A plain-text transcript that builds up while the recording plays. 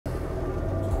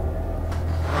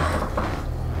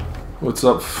What's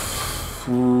up?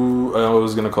 Ooh, I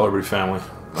was gonna call everybody family.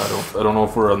 I don't know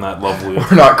if we're on that level yet.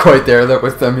 We're not quite there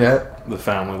with them yet. The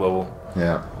family level.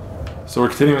 Yeah. So we're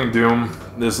continuing Doom.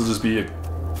 This will just be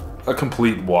a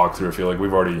complete walkthrough. I feel like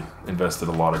we've already invested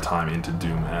a lot of time into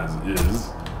Doom as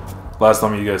is. Last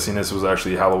time you guys seen this was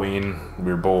actually Halloween.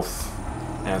 We were both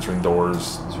answering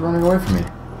doors. He's running away from me.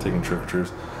 Taking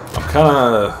trick-or-treaters. I'm kind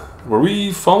of... Were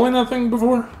we following that thing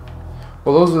before?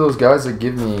 Well, those are those guys that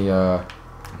give me...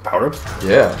 Power-ups?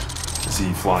 Yeah. Is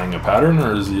he flying a pattern,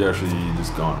 or is he actually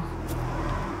just gone?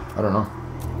 I don't know.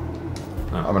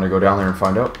 No. I'm going to go down there and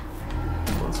find out.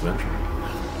 Let's venture.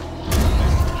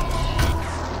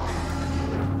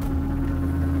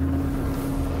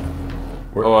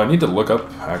 Oh, I need to look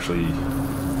up, actually,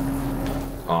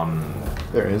 on...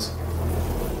 There it is.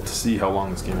 To see how long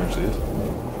this game actually is.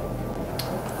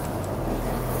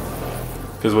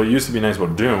 Because what used to be nice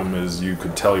about Doom is you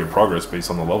could tell your progress based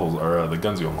on the levels, or the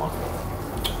guns you unlock.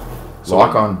 So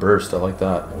lock on burst, I like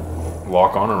that.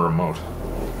 Lock on or remote?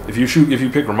 If you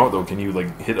pick remote though, can you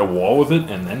like hit a wall with it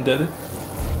and then dead it?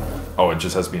 Oh, it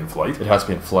just has to be in flight? It has to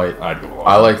be in flight. I'd go lock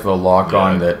I on. like the lock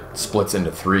on that splits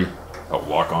into 3. Oh,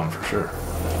 lock on for sure.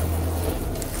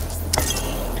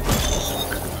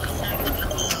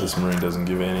 This Marine doesn't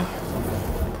give any.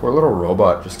 Poor little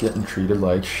robot just getting treated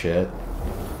like shit.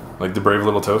 Like the brave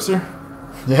little toaster?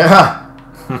 Yeah!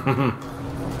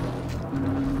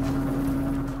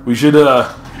 We should, in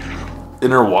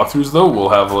our walkthroughs though, we'll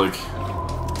have like,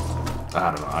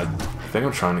 I don't know, I think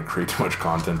I'm trying to create too much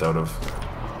content out of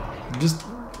just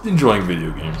enjoying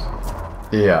video games.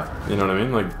 Yeah. You know what I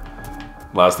mean? Like,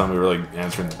 last time we were like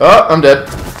answering... Oh, I'm dead.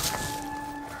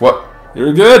 What?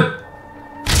 You're good!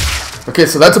 Okay,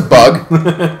 so that's a bug. No,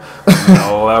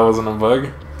 that wasn't a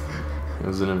bug. It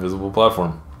was an invisible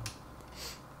platform.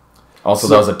 Also,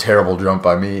 that was a terrible jump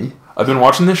by me. I've been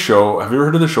watching this show. Have you ever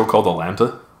heard of this show called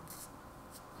Atlanta?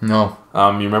 No.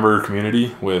 You remember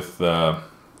Community with, what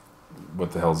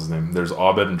the hell's his name? There's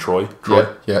Abed and Troy.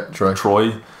 Yeah, Troy.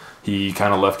 Troy, he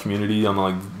kind of left Community on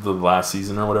the last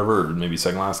season or whatever, or maybe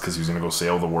second last, because he was going to go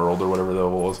sail the world or whatever the hell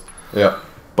it was. Yeah.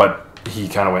 But he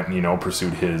kind of went and,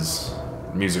 pursued his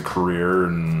music career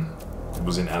and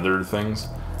was in other things.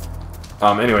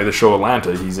 Anyway, the show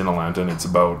Atlanta, he's in Atlanta, and it's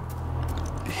about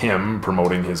him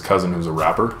promoting his cousin who's a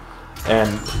rapper.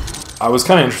 And I was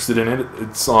kind of interested in it.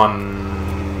 It's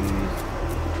on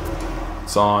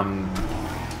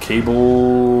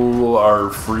cable or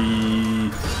free,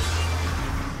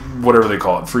 whatever they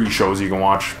call it, free shows you can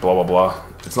watch, blah blah blah.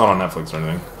 It's not on Netflix or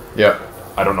anything. Yeah.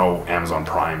 I don't know Amazon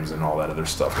Primes and all that other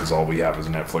stuff, because all we have is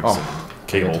Netflix and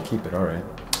cable. To keep it, alright.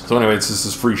 So anyway, it's just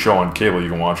this free show on cable. You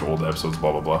can watch old episodes,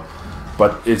 blah blah blah.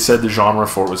 But it said the genre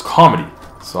for it was comedy.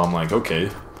 So I'm like, okay,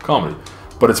 comedy.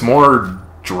 But it's more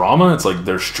drama. It's like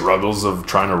their struggles of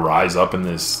trying to rise up in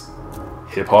this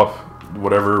hip-hop,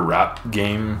 whatever, rap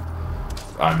game.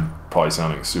 I'm probably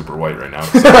sounding super white right now,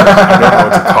 'cause I don't know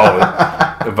what to call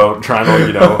it. About trying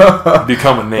to,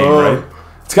 become a name, right?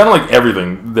 It's kind of like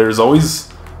everything. There's always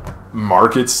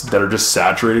markets that are just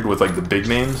saturated with like the big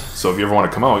names. So if you ever want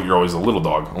to come out, you're always a little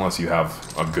dog, unless you have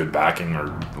a good backing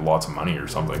or lots of money or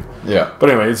something. Yeah.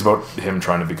 But anyway, it's about him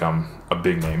trying to become a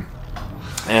big name.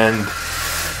 And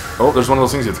oh, there's one of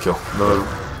those things you have to kill.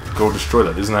 Go destroy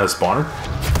that. Isn't that a spawner?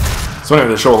 So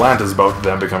anyway, the show Atlanta is about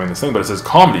them becoming this thing, but it says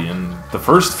comedy, and the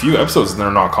first few episodes,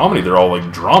 they're not comedy, they're all like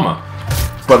drama.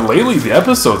 But lately, the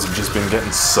episodes have just been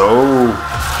getting so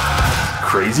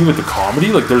crazy with the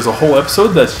comedy. Like, there's a whole episode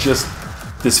that's just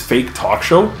this fake talk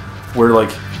show where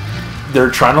like they're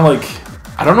trying to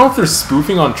I don't know if they're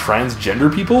spoofing on transgender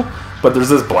people, but there's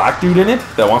this black dude in it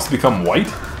that wants to become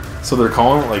white, so they're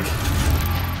calling it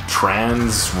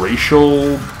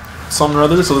transracial something or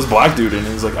other. So this black dude, and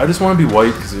he's like, I just want to be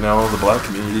white because the black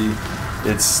community,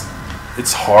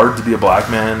 it's hard to be a black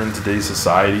man in today's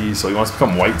society, so he wants to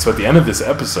become white. So at the end of this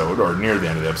episode, or near the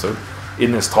end of the episode,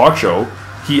 in this talk show,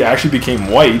 he actually became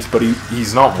white, but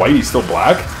he's not white, he's still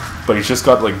black, but he's just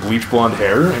got bleach blonde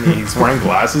hair, and he's wearing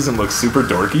glasses and looks super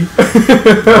dorky.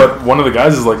 But one of the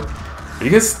guys is like, are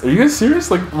you guys serious?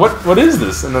 What is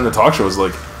this? And then the talk show is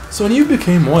like, so when you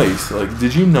became white,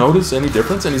 did you notice any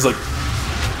difference? And he's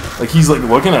he's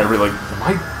looking at her like,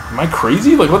 am I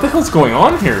crazy? What the hell's going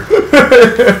on here?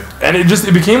 And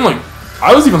it became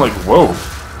I was even whoa.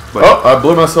 Oh, I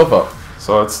blew myself up.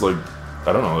 So it's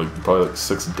I don't know, probably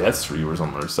 6 deaths for you or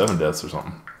something, or 7 deaths or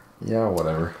something. Yeah,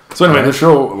 whatever. So anyway, the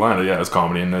show Atlanta, yeah, it's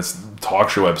comedy, and this talk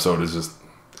show episode is just,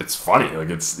 it's funny.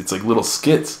 It's little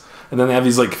skits, and then they have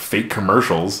these fake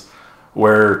commercials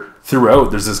where throughout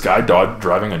there's this guy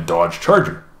driving a Dodge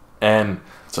Charger, and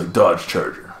it's Dodge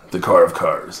Charger, the car of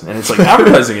cars. And it's like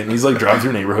advertising it. And he's like driving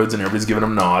through neighborhoods and everybody's giving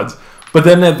him nods. But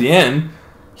then at the end,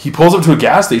 he pulls up to a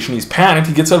gas station. He's panicked.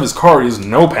 He gets out of his car. He has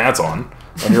no pants on.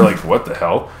 And you're like, what the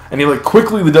hell? And he like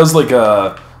quickly does like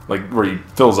where he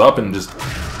fills up and just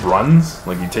runs.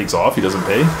 Like he takes off. He doesn't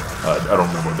pay. I don't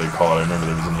remember what they call it. I remember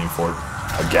there was a name for it.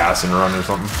 A gas and run or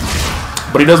something.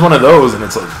 But he does one of those and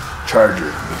it's like, Charger,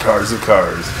 the cars of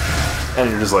cars. And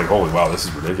you're just like, holy wow, this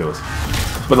is ridiculous.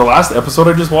 But the last episode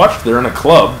I just watched, they're in a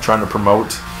club trying to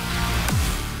promote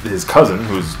his cousin,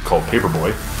 who's called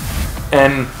Paperboy.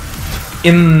 And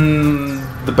in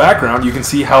the background, you can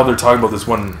see how they're talking about this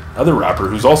one other rapper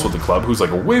who's also at the club, who's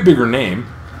like a way bigger name,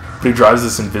 but he drives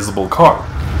this invisible car.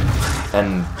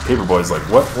 And Paperboy's like,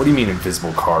 what do you mean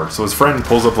invisible car? So his friend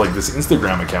pulls up like this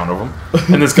Instagram account of him,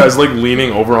 and this guy's like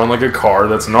leaning over on like a car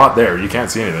that's not there. You can't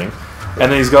see anything.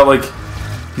 And then he's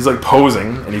like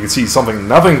posing, and you can see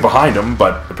nothing behind him,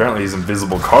 but apparently he's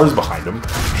invisible cars behind him.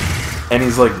 And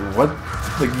he's like, what?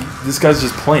 Like, this guy's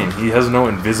just playing. He has no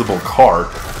invisible car.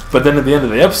 But then at the end of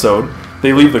the episode,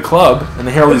 they leave the club, and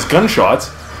they hear all these gunshots,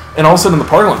 and all of a sudden in the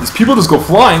parking lot, these people just go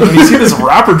flying, and you see this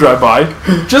rapper drive by,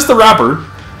 just the rapper,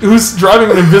 who's driving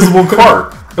an invisible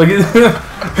car. Like, it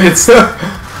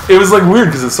was like weird,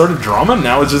 because it started drama, and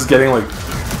now it's just getting like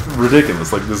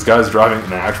ridiculous. Like, this guy's driving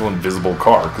an actual invisible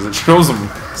car, because it shows him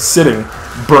sitting,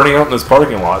 burning out in this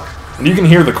parking lot, and you can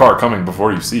hear the car coming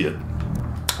before you see it.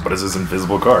 But it's this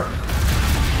invisible car.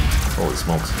 Holy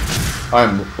smokes.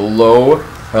 I'm low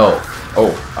health.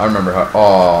 Oh, I remember how...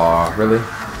 Aw, really?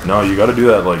 No, you gotta do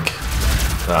that, like...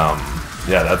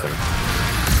 yeah, that thing.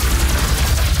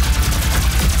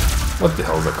 What the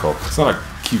hell is that called? It's not a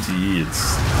QTE,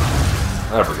 it's...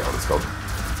 I forgot what it's called.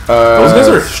 Those guys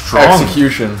are strong.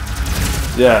 Execution.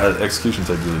 Yeah, execution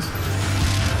type dudes.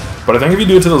 But I think if you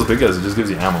do it to those big guys, it just gives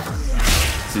you ammo.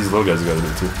 It's these little guys you gotta do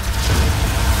it too.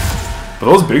 But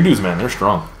those big dudes, man, they're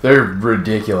strong. They're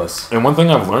ridiculous. And one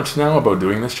thing I've learned now about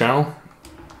doing this channel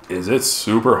is it's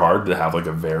super hard to have like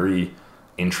a very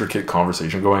intricate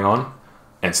conversation going on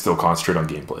and still concentrate on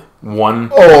gameplay.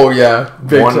 Oh yeah,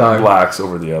 big one time. blacks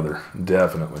over the other,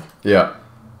 definitely. Yeah.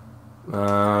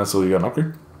 So you got an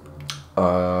upgrade?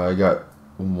 I got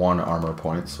 1 armor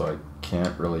point, so I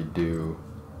can't really do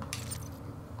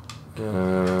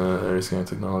area scan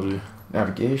technology,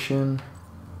 navigation.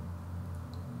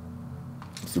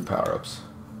 Let's do power-ups.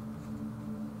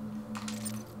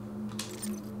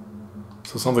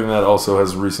 So something that also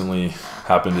has recently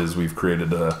happened is we've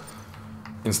created a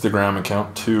Instagram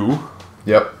account too.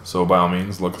 Yep. So by all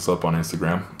means, look us up on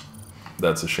Instagram.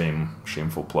 That's a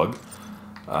shameful plug.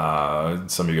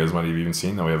 Some of you guys might have even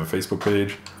seen that we have a Facebook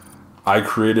page. I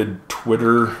created a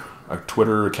Twitter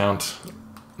account,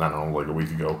 I don't know, like a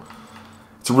week ago.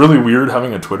 It's really weird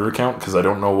having a Twitter account because I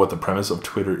don't know what the premise of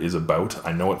Twitter is about.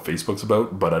 I know what Facebook's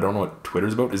about, but I don't know what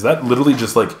Twitter's about. Is that literally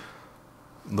just like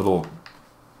little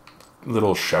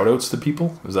shout outs to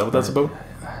people? Is that what that's about?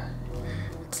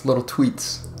 It's little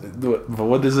tweets. But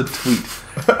what is a tweet?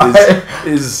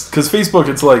 Is because Facebook,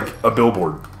 it's like a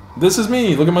billboard. This is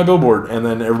me, look at my billboard. And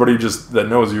then everybody just that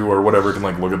knows you or whatever can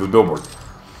like look at the billboard.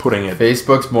 Putting it.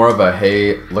 Facebook's more of a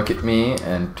hey, look at me,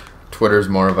 and Twitter's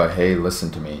more of a hey, listen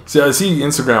to me. See, I see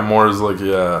Instagram more as like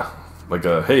a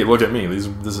hey, look at me.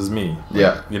 This is me.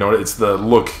 Yeah. You know, it's the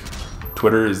look.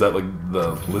 Twitter is that like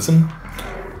the listen,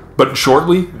 but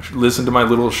shortly. Listen to my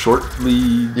little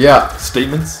shortly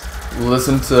statements.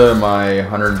 Listen to my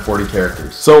 140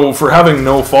 characters. So for having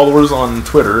no followers on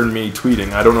Twitter and me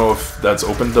tweeting, I don't know if that's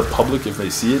open to public if they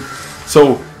see it.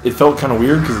 So it felt kind of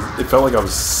weird because it felt like I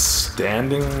was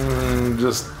standing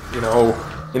just,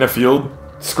 in a field.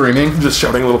 Screaming. Just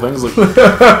shouting little things like, hey,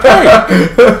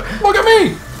 look at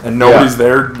me! And nobody's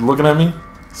there looking at me.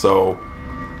 So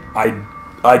I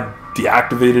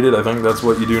deactivated it. I think that's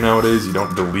what you do nowadays. You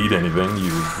don't delete anything.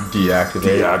 You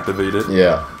deactivate it.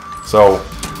 Yeah. So...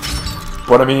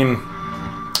 But I mean,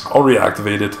 I'll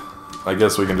reactivate it. I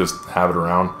guess we can just have it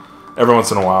around. Every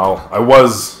once in a while, I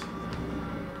was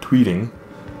tweeting,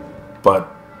 but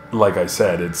like I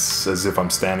said, it's as if I'm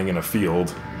standing in a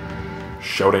field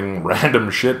shouting random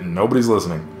shit and nobody's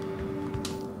listening.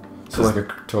 So like a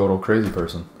total crazy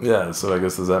person. Yeah, so I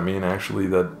guess does that mean actually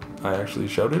that I actually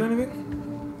shouted anything?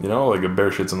 Like a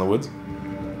bear shits in the woods?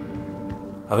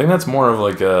 I think that's more of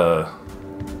like a...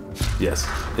 Yes,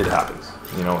 it happens.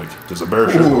 Like, there's a bear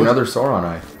shit. Ooh, another Sauron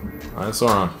eye. Alright,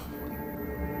 Sauron.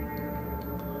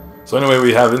 So anyway,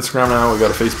 we have Instagram now, we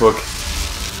got a Facebook,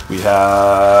 we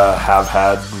have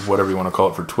had whatever you want to call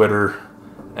it for Twitter,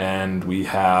 and we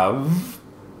have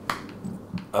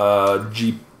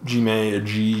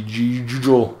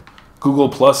Google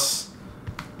Plus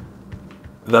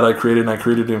that I created, and I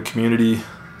created a community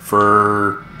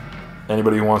for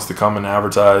anybody who wants to come and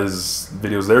advertise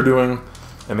videos they're doing,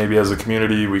 and maybe as a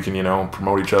community we can, you know,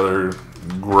 promote each other,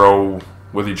 grow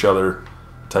with each other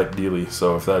type dealy.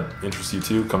 So if that interests you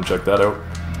too, come check that out,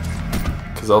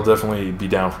 because I'll definitely be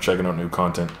down for checking out new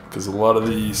content, because a lot of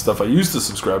the stuff I used to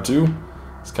subscribe to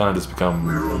it's kind of just become...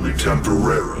 We're only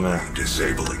temporarily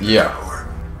disabling the power.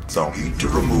 So, need to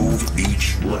remove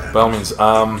each lens. By all means,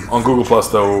 on Google Plus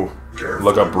though,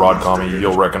 look up Raud Commie.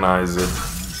 You'll recognize it.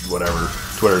 Whatever.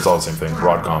 Twitter, it's all the same thing.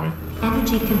 Raud Commie.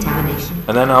 Energy contamination.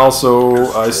 And then I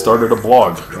started a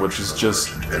blog, which is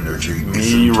just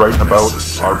me writing about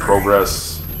our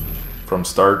progress from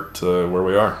start to where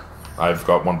we are. I've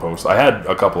got one post. I had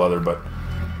a couple other, but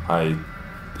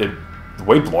the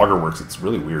way Blogger works, it's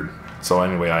really weird. So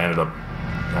anyway, I ended up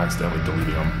accidentally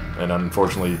deleting them, and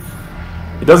unfortunately,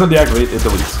 it doesn't deactivate; it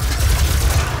deletes.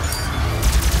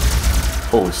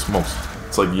 Holy smokes!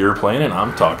 It's like you're playing and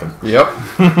I'm talking. Yep.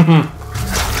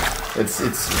 it's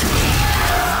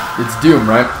doom,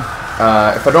 right?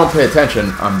 If I don't pay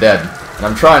attention, I'm dead. And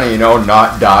I'm trying to, you know,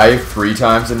 not die 3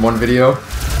 times in one video.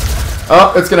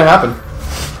 Oh, it's gonna happen.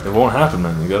 It won't happen,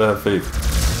 man. You gotta have faith.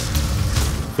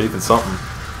 Faith in something,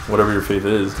 whatever your faith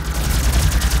is.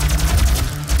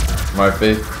 My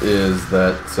faith is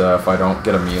that if I don't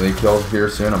get a melee kill here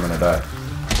soon, I'm gonna die.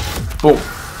 Boom.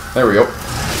 There we go.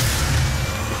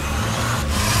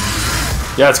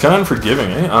 Yeah, it's kind of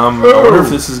unforgiving, eh? I wonder if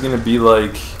this is gonna be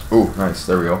like... Ooh, nice.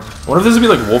 There we go. I wonder if this would be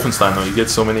like Wolfenstein, though. You get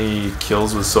so many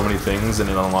kills with so many things, and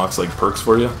it unlocks like perks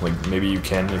for you. Like maybe you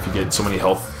can, if you get so many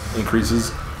health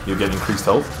increases, you'll get increased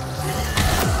health.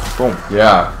 Boom.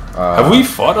 Yeah. Have we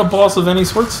fought a boss of any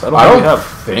sorts? I don't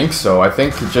think so. I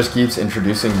think it just keeps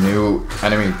introducing new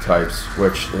enemy types,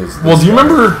 which is... Well, do you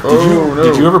remember...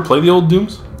 Did you ever play the old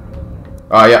Dooms?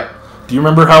 Yeah. Do you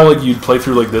remember how like you'd play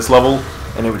through like this level,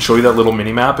 and it would show you that little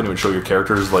mini-map, and it would show your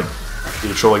characters, like... It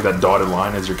would show like that dotted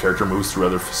line as your character moves through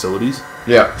other facilities?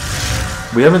 Yeah.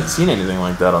 We haven't seen anything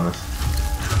like that on this.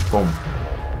 Boom.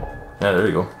 Yeah, there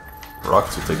you go.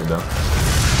 Rockets will take him down.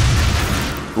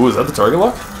 Ooh, is that the target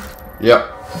lock?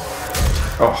 Yep.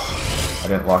 Oh, I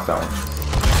didn't lock that one.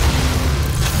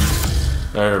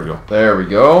 There we go. There we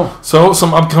go. So,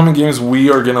 some upcoming games we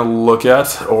are going to look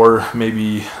at, or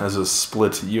maybe as a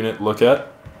split unit look at,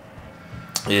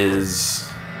 is...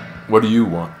 What do you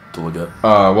want to look at?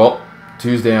 Well,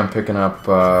 Tuesday I'm picking up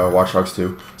Watch Dogs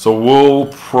 2. So we'll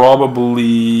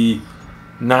probably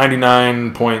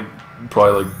 99 point,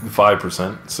 probably like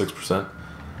 5%, 6%.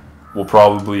 We'll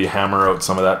probably hammer out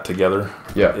some of that together.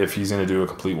 Yeah. If he's going to do a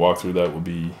complete walkthrough, that will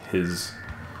be his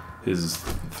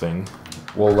thing.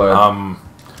 Well,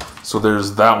 so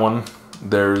there's that one.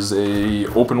 There's a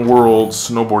open world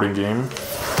snowboarding game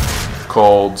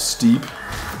called Steep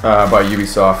by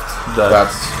Ubisoft.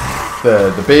 That's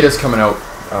the beta's coming out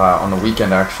on the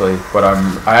weekend actually, but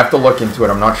I have to look into it.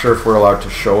 I'm not sure if we're allowed to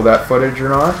show that footage or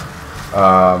not.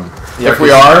 If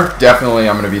we are, definitely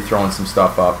I'm going to be throwing some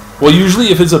stuff up. Well, usually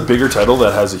if it's a bigger title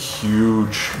that has a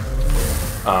huge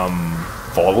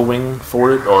following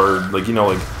for it, or like, you know,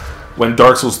 like when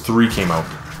Dark Souls 3 came out,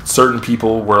 certain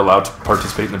people were allowed to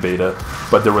participate in the beta,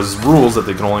 but there was rules that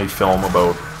they can only film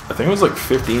about, I think it was like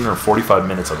 15 or 45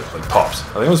 minutes of it, like tops.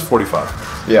 I think it was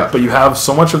 45. Yeah. But you have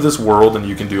so much of this world and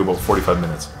you can do about 45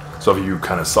 minutes. So if you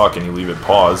kind of suck and you leave it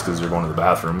paused because you're going to the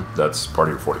bathroom, that's part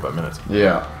of your 45 minutes.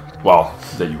 Yeah. Well,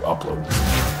 that you upload.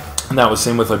 And that was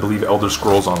same with, I believe, Elder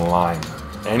Scrolls Online.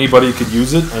 Anybody could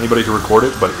use it, anybody could record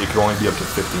it, but it could only be up to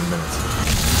 15 minutes.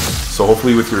 So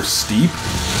hopefully with your Steep,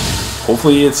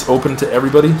 hopefully it's open to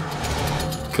everybody,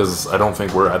 because I don't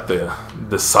think we're at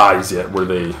the size yet where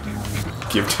they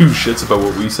give 2 shits about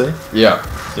what we say. Yeah.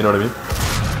 You know what I mean?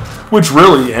 Which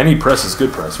really, any press is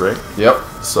good press, right? Yep.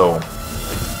 So,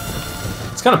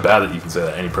 it's kind of bad that you can say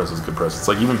that any press is good press. It's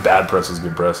like even bad press is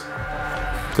good press.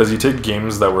 Because you take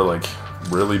games that were like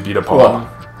really beat upon. Well,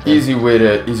 easy way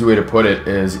to put it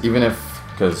is, even if,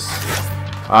 because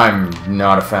I'm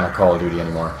not a fan of Call of Duty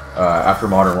anymore. After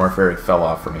Modern Warfare, it fell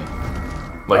off for me.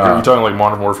 Like, are you talking like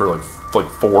Modern Warfare, like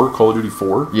 4, Call of Duty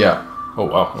 4? Yeah. Oh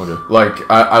wow, okay. Like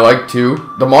I like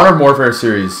 2. The Modern Warfare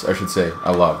series, I should say,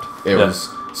 I loved. It was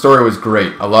story was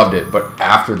great. I loved it, but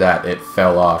after that, it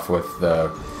fell off with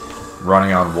the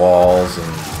running on walls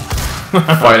and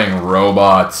fighting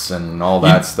robots and all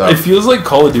that stuff. It feels like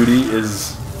Call of Duty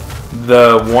is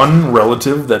the one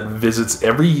relative that visits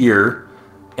every year,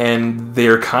 and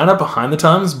they're kind of behind the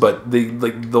times, but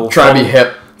they'll try to be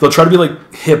hip. They'll try to be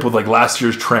like hip with like last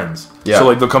year's trends. Yeah. So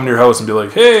like they'll come to your house and be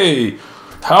like, "Hey,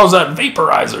 how's that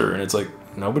vaporizer?" And it's like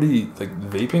nobody, like,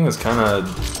 vaping is kind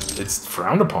of, it's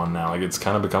frowned upon now. Like it's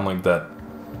kind of become like that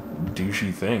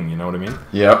douchey thing. You know what I mean?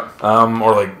 Yep.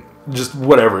 Or like just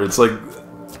whatever. It's like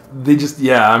they just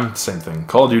I'm same thing.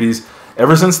 Call of Duty's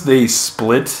ever since they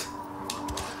split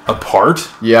apart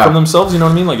from themselves. You know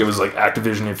what I mean? Like it was like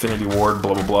Activision, Infinity Ward,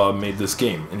 blah blah blah, made this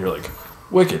game, and you're like,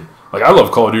 wicked. Like I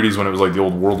love Call of Duty's when it was like the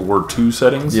old World War II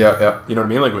settings. Yeah. You know what I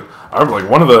mean? Like I remember, like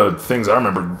one of the things I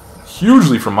remember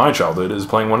hugely from my childhood is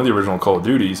playing one of the original Call of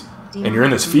Duties, and you're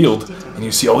in this field and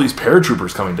you see all these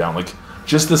paratroopers coming down. Like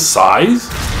just the size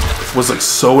was like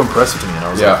so impressive to me, and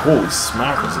I was like, holy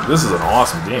smack! I was like, this is an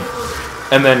awesome game.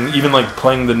 And then even like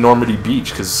playing the Normandy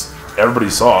Beach, because everybody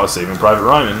saw Saving Private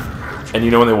Ryan, and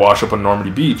you know when they wash up on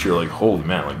Normandy Beach, you're like, holy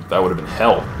man, like that would have been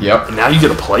hell. Yep. And now you get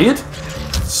to play it.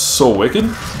 It's so wicked.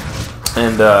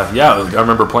 And like, I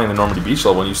remember playing the Normandy Beach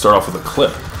level, and you start off with a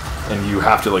clip, and you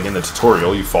have to, like in the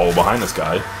tutorial, you follow behind this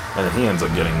guy, and then he ends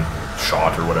up getting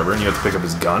shot or whatever, and you have to pick up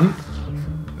his gun.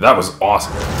 That was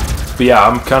awesome. But yeah,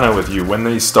 I'm kind of with you. When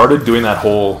they started doing that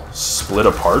whole split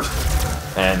apart,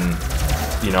 and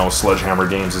you know, Sledgehammer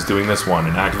Games is doing this one,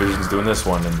 and Activision's doing this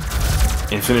one, and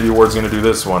Infinity Ward's going to do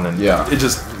this one, and it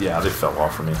just, they fell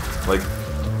off for me. Like,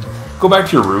 go back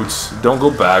to your roots. Don't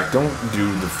go back. Don't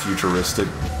do the futuristic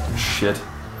shit.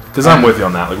 Because I'm with you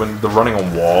on that. Like, when the running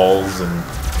on walls and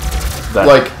that.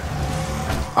 Like,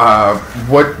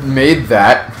 what made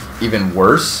that even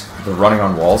worse, the running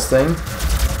on walls thing,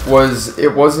 was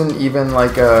it wasn't even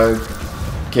like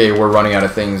okay, we're running out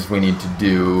of things we need to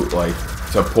do, like,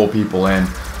 to pull people in.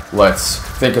 Let's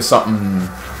think of something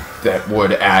that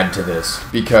would add to this,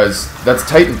 because that's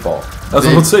Titanfall. That's what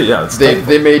I would say. Yeah,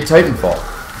 they made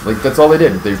Titanfall. Like that's all they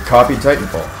did. They copied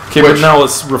Titanfall. Okay, but now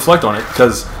let's reflect on it,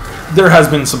 because there has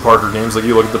been some Parker games. Like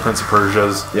you look at the Prince of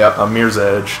Persia's, Mirror's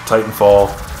Edge,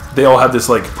 Titanfall. They all had this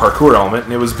like parkour element,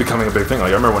 and it was becoming a big thing.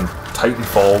 Like I remember when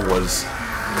Titanfall was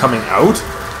coming out,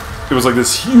 it was like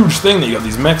this huge thing that you got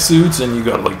these mech suits and you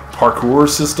got like parkour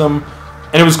system.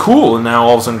 And it was cool, and now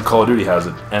all of a sudden Call of Duty has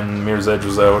it, and Mirror's Edge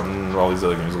was out, and all these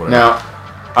other games, whatever. Now,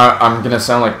 I'm going to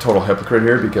sound like a total hypocrite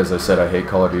here, because I said I hate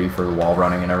Call of Duty for the wall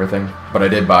running and everything, but I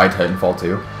did buy Titanfall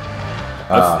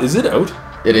 2. Is it out?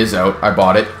 It is out. I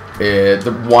bought it.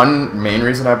 The one main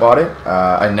reason I bought it,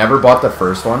 I never bought the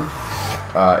first one.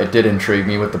 It did intrigue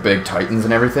me with the big titans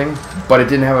and everything, but it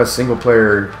didn't have a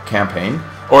single-player campaign.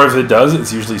 Or if it does,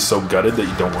 it's usually so gutted that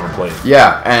you don't want to play it.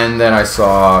 Yeah, and then I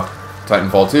saw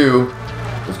Titanfall 2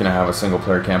 was going to have a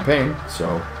single-player campaign,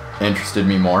 so it interested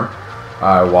me more.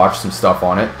 I watched some stuff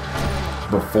on it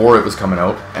before it was coming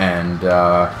out, and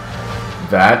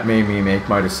that made me make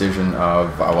my decision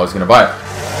of I was going to buy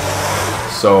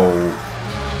it. So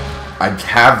I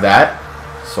have that,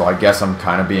 so I guess I'm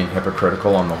kind of being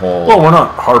hypocritical on the whole... Well, we're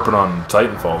not harping on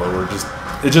Titanfall, though.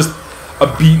 It's just a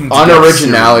beaten...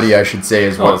 Unoriginality, I should say,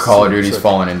 is what Call of Duty's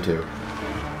fallen into.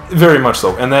 Very much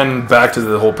so. And then back to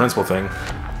the whole principle thing.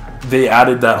 They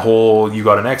added that whole, you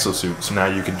got an exosuit, so now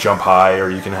you can jump high,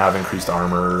 or you can have increased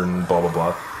armor, and blah, blah,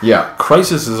 blah. Yeah.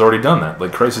 Crysis has already done that.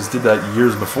 Like, Crysis did that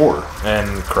years before. And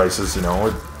Crysis, you know,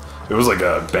 it was like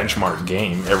a benchmark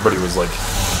game. Everybody was, like,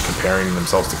 comparing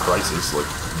themselves to Crysis. Like,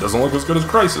 it doesn't look as good as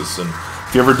Crysis. And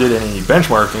if you ever did any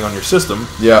benchmarking on your system,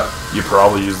 you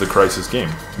probably used the Crysis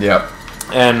game. Yeah.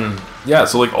 And, yeah,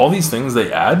 so, like, all these things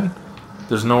they add,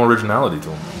 there's no originality to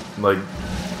them. Like...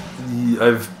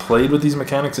 I've played with these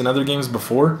mechanics in other games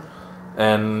before,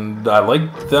 and I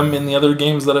like them in the other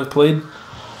games that I've played.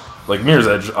 Like Mirror's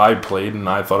Edge, I played, and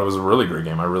I thought it was a really great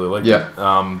game. I really liked it.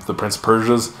 The Prince of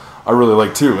Persia's, I really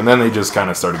liked too. And then they just kind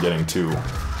of started getting too,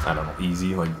 I don't know,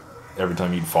 easy. Like every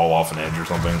time you'd fall off an edge or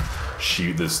something,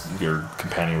 your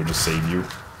companion would just save you.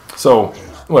 So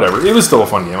whatever, it was still a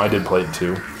fun game. I did play it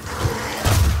too.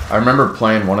 I remember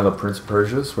playing one of the Prince of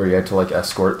Persia's where you had to like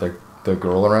escort the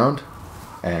girl around.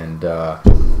 And,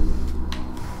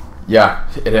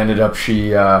 it ended up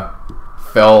she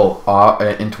fell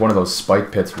into one of those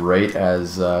spike pits right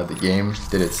as the game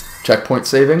did its checkpoint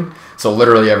saving. So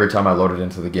literally every time I loaded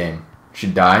into the game,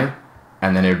 she'd die,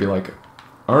 and then it would be like,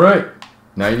 alright,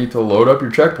 now you need to load up your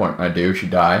checkpoint. I do,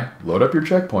 she'd die, load up your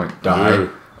checkpoint, die.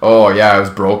 Ooh. Oh yeah, it was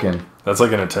broken. That's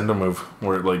like a Nintendo move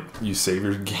where like you save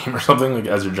your game or something like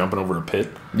as you're jumping over a pit.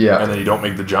 Yeah. And then you don't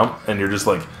make the jump, and you're just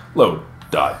like, load.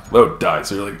 Load, die.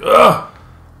 So you're like, ugh!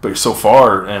 But you're so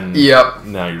far, and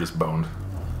now you're just boned.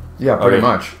 Yeah, pretty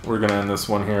much. We're going to end this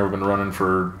one here. We've been running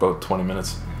for about 20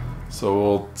 minutes. So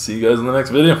we'll see you guys in the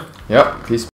next video. Yep, peace.